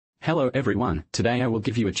Hello everyone, today I will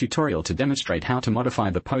give you a tutorial to demonstrate how to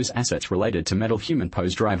modify the pose assets related to Metahuman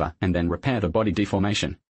pose driver and then repair the body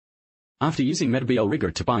deformation. After using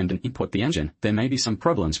Metablriger to bind and import the engine, there may be some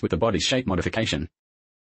problems with the body shape modification.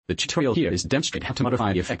 The tutorial here is to demonstrate how to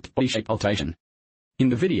modify the effect body shape alteration. In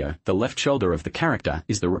the video, the left shoulder of the character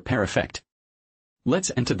is the repair effect.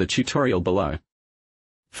 Let's enter the tutorial below.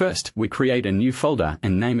 First, we create a new folder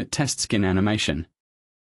and name it Test Skin Animation.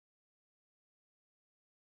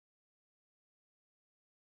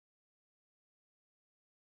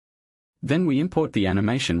 Then we import the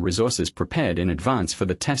animation resources prepared in advance for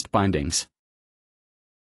the test bindings.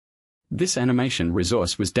 This animation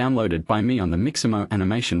resource was downloaded by me on the Mixamo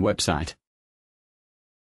animation website.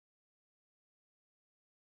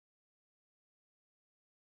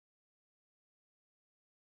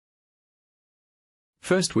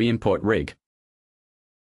 First we import rig.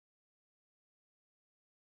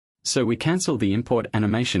 So we cancel the import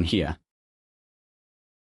animation here.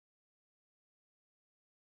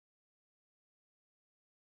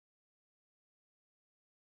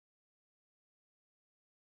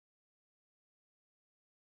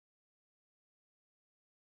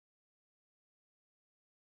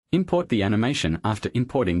 Import the animation after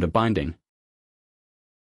importing the binding.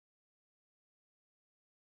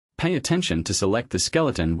 Pay attention to select the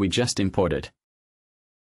skeleton we just imported.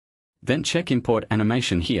 Then check Import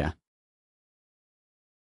Animation here.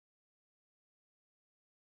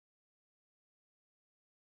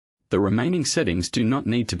 The remaining settings do not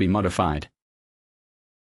need to be modified.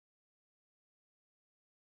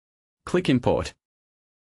 Click Import.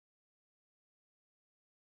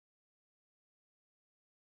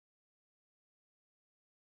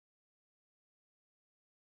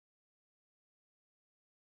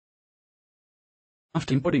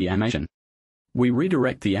 After importing the animation, we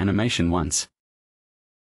redirect the animation once.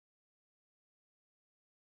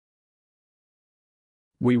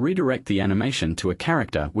 We redirect the animation to a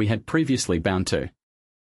character we had previously bound to.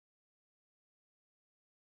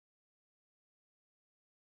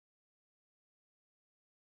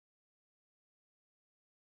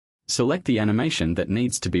 Select the animation that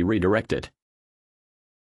needs to be redirected.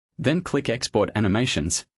 Then click Export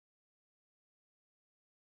Animations.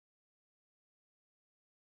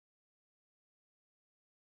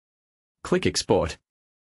 Click Export.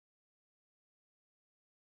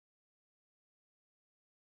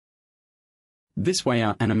 This way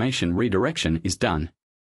our animation redirection is done.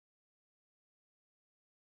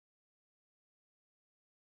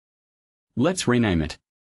 Let's rename it.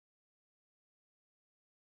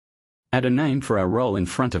 Add a name for our role in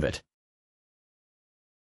front of it.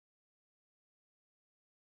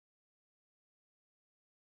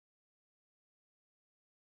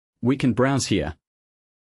 We can browse here.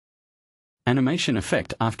 Animation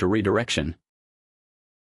effect after redirection.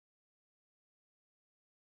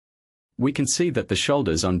 We can see that the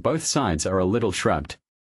shoulders on both sides are a little shrugged.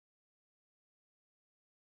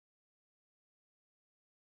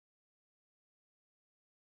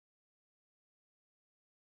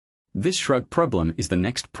 This shrug problem is the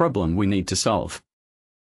next problem we need to solve.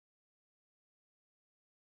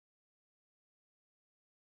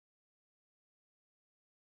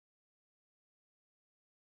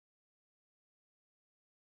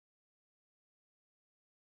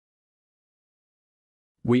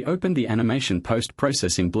 We open the animation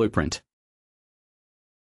post-processing blueprint.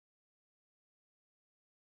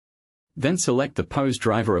 Then select the pose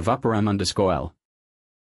driver of upperarm_L.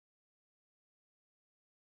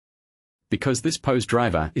 Because this pose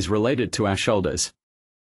driver is related to our shoulders.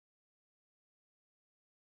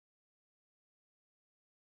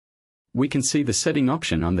 We can see the setting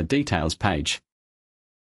option on the details page.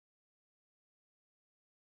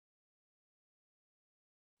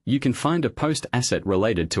 You can find a post asset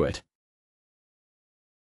related to it.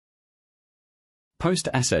 Post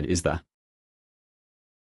asset is the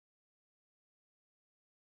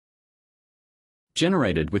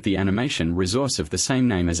generated with the animation resource of the same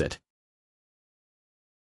name as it.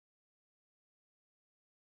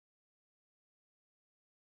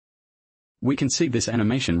 We can see this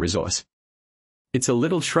animation resource. It's a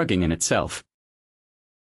little shrugging in itself.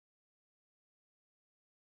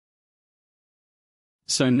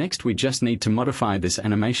 So next we just need to modify this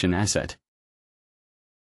animation asset.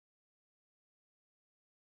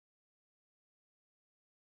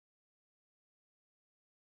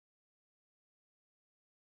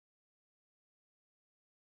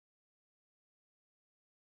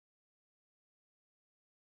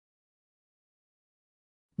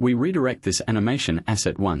 We redirect this animation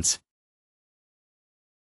asset once.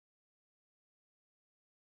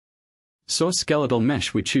 Source skeletal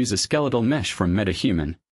mesh. We choose a skeletal mesh from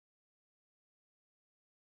Metahuman.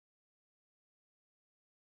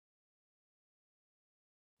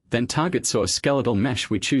 Then target source skeletal mesh.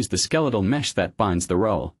 We choose the skeletal mesh that binds the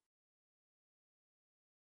roll.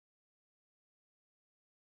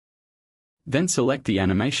 Then select the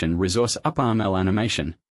animation resource UpperML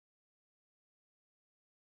animation.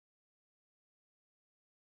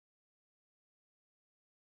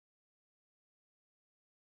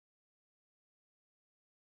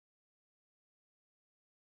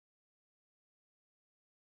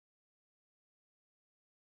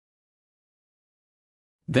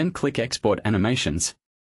 Then click Export Animations.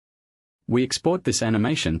 We export this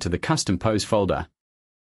animation to the Custom Pose folder.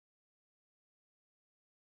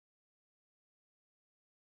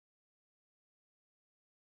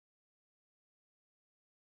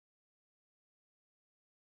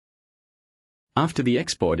 After the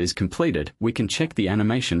export is completed, we can check the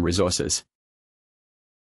animation resources.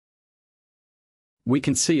 We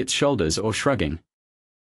can see its shoulders or shrugging.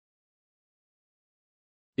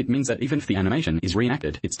 It means that even if the animation is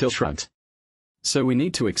reenacted, it still shrugs. So we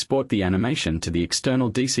need to export the animation to the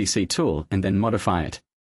external DCC tool and then modify it.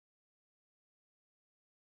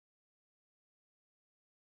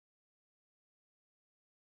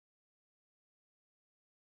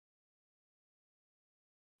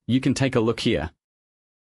 You can take a look here.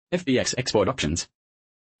 FBX export options.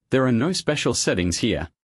 There are no special settings here.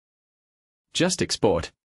 Just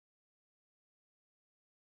export.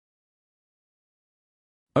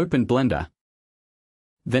 Open Blender.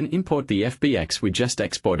 Then import the FBX we just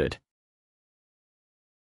exported.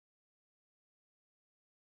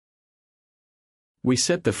 We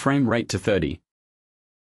set the frame rate to 30.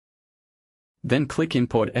 Then click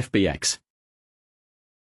Import FBX.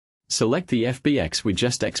 Select the FBX we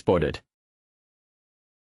just exported.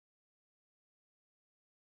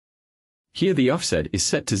 Here the offset is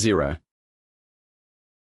set to 0.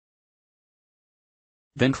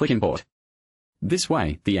 Then click Import. This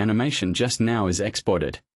way, the animation just now is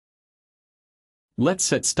exported. Let's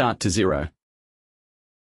set Start to 0.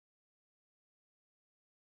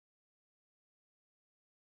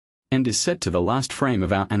 End is set to the last frame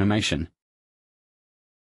of our animation.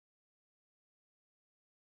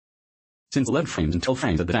 Since 11 frames and 12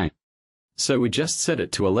 frames are the same, so we just set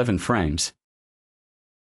it to 11 frames.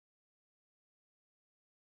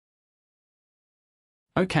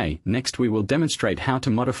 Okay, next we will demonstrate how to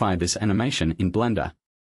modify this animation in Blender.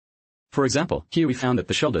 For example, here we found that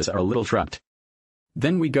the shoulders are a little shrugged.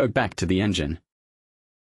 Then we go back to the engine.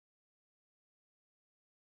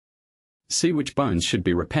 See which bones should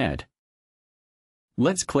be repaired.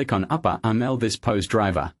 Let's click on UpperML this pose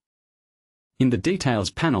driver. In the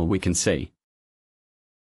Details panel we can see.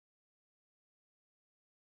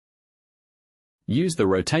 Use the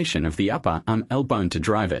rotation of the UpperML bone to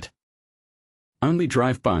drive it. Only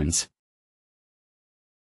drive bones.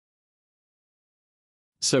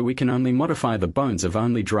 So we can only modify the bones of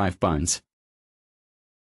only drive bones.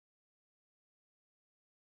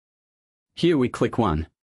 Here we click 1.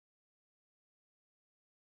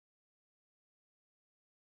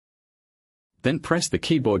 Then press the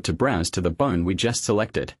keyboard to browse to the bone we just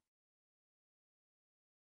selected.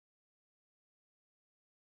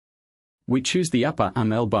 We choose the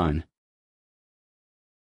UpperML bone.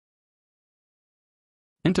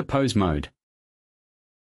 Enter pose mode.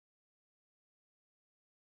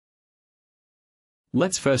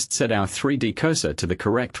 Let's first set our 3D cursor to the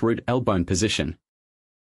correct root L bone position.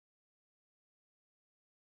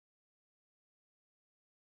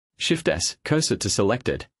 Shift S, cursor to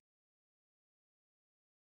selected.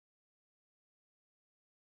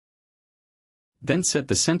 Then set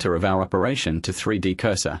the center of our operation to 3D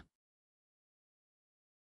cursor.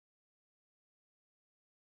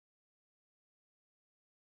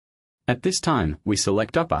 At this time, we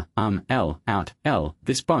select UpperML, Out, L,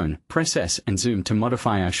 this bone, press S and zoom to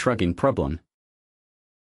modify our shrugging problem.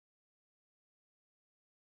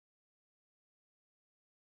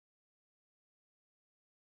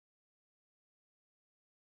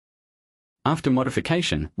 After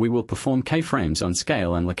modification, we will perform keyframes on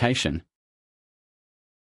scale and location.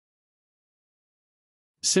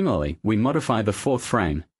 Similarly, we modify the 4th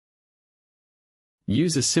frame.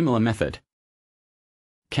 Use a similar method.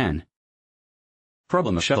 Can.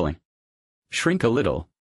 Problem of shuttling. Shrink a little.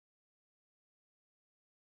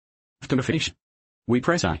 After modification, we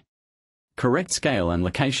press I. Correct scale and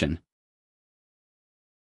location.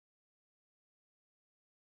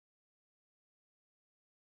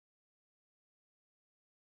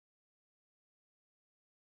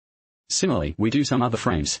 Similarly, we do some other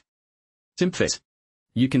frames. Simfit.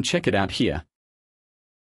 You can check it out here.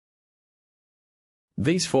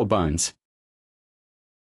 These 4 bones.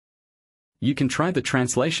 You can try the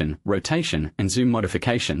translation, rotation, and zoom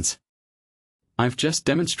modifications. I've just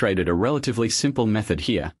demonstrated a relatively simple method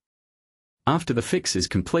here. After the fix is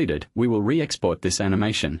completed, we will re-export this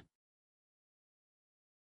animation.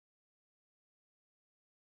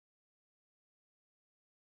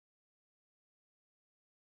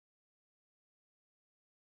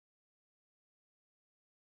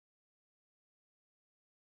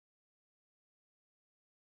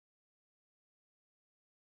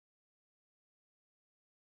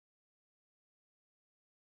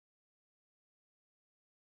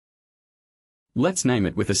 Let's name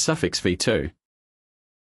it with a suffix v2.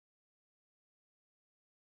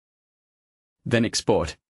 Then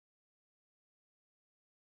export.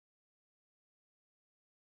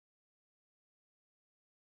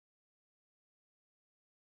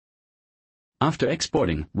 After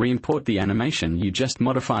exporting, re-import the animation you just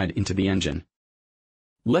modified into the engine.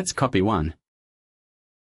 Let's copy one.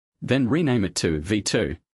 Then rename it to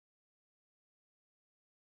v2.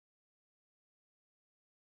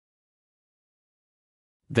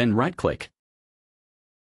 Then right-click.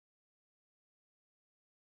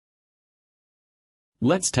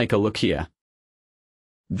 Let's take a look here.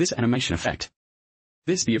 This animation effect.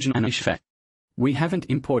 This the original animation effect. We haven't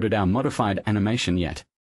imported our modified animation yet.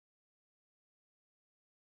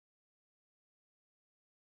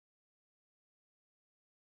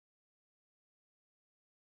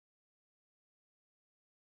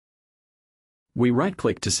 We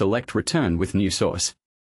right-click to select Return with New Source.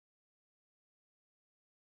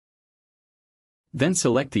 Then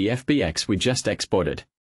select the FBX we just exported.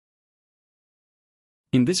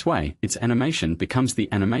 In this way, its animation becomes the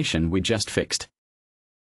animation we just fixed.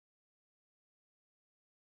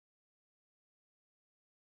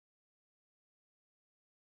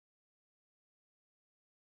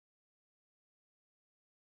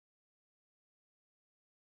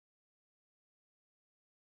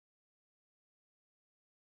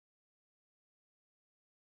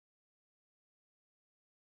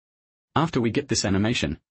 After we get this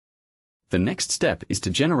animation, the next step is to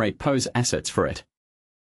generate pose assets for it.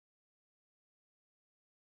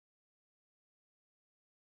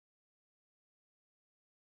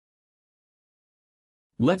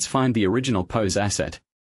 Let's find the original pose asset.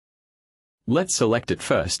 Let's select it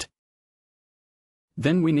first.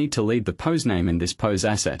 Then we need to leave the pose name in this pose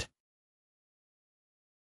asset.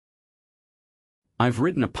 I've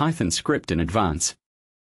written a Python script in advance.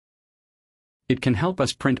 It can help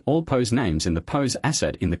us print all pose names in the pose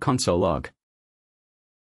asset in the console log.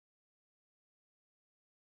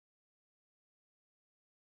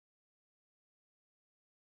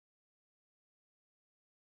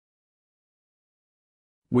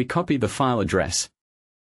 We copy the file address.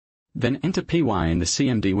 Then enter py in the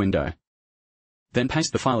CMD window. Then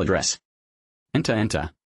paste the file address.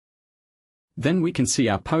 Enter. Then we can see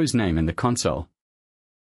our pose name in the console.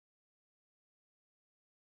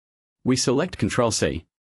 We select Ctrl-C.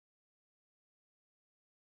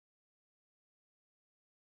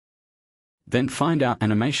 Then find our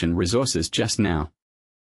animation resources just now.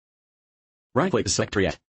 Right-click to select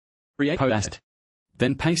Create Pose Asset.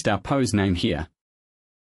 Then paste our pose name here.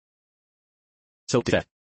 Select it.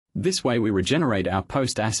 This way we regenerate our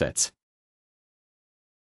post assets.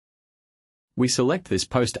 We select this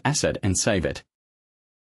post asset and save it.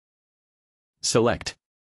 Select.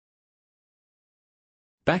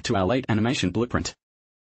 Back to our late animation blueprint.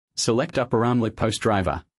 Select upper arm lip post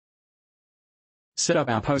driver. Set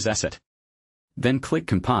up our pose asset. Then click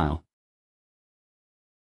compile.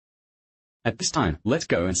 At this time, let's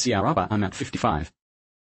go and see our upper arm at 55.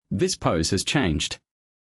 This pose has changed.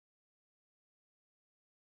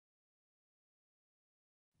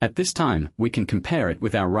 At this time, we can compare it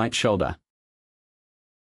with our right shoulder.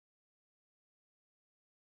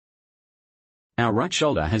 Our right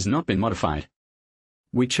shoulder has not been modified.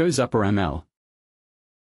 We chose upper ML.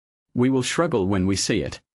 We will struggle when we see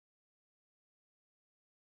it.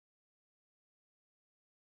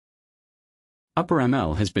 Upper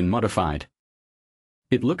ML has been modified.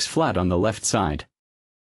 It looks flat on the left side.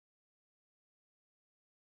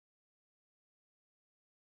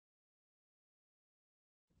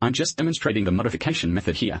 I'm just demonstrating the modification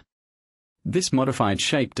method here. This modified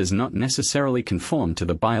shape does not necessarily conform to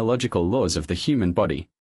the biological laws of the human body.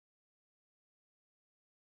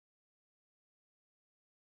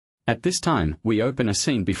 At this time, we open a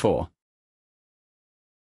scene before.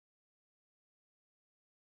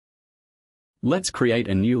 Let's create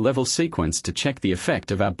a new level sequence to check the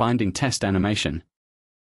effect of our binding test animation.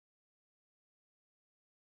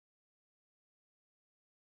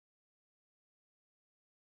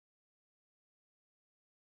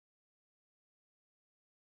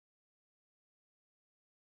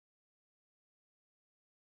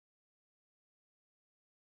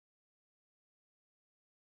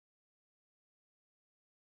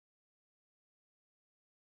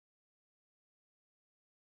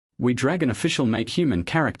 We drag an official Metahuman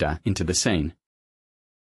character into the scene.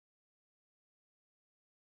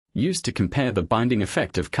 Used to compare the binding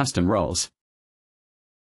effect of custom roles.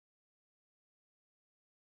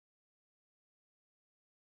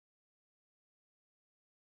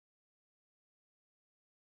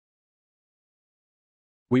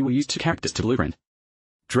 We will use two characters to blueprint.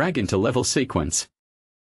 Drag into level sequence.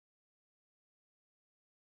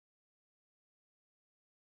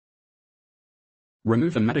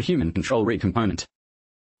 Remove a Metahuman control read component.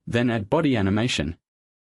 Then add body animation.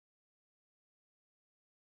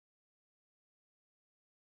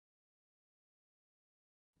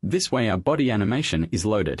 This way our body animation is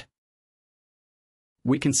loaded.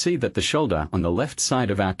 We can see that the shoulder on the left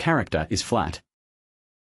side of our character is flat.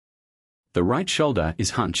 The right shoulder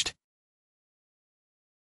is hunched.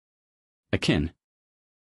 Akin.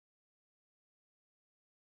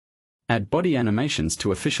 Add body animations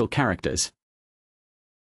to official characters.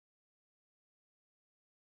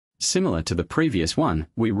 Similar to the previous one,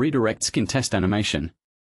 we redirect skin test animation.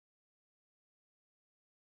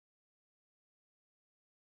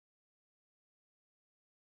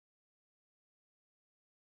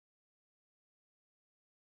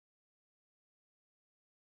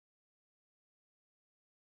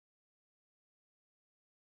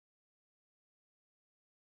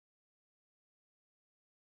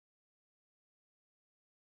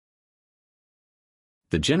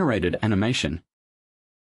 The generated animation.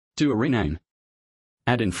 Do a rename.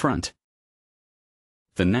 Add in front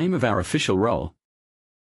the name of our official role.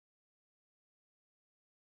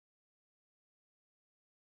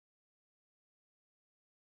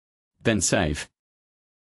 Then save.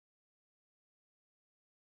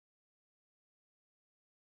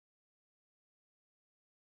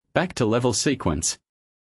 Back to level sequence.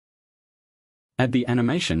 Add the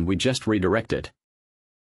animation we just redirected.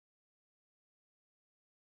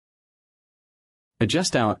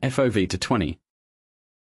 Adjust our FOV to 20.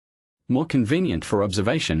 More convenient for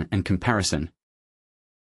observation and comparison.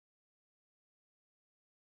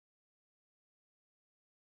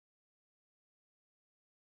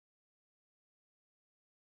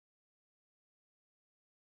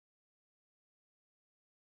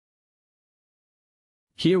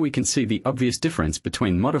 Here we can see the obvious difference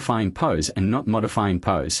between modifying pose and not modifying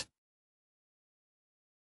pose.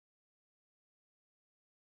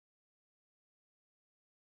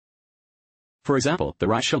 For example, the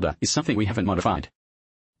right shoulder is something we haven't modified.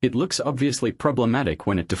 It looks obviously problematic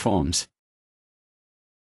when it deforms.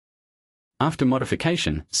 After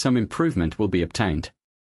modification, some improvement will be obtained.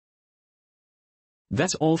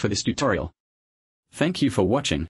 That's all for this tutorial. Thank you for watching.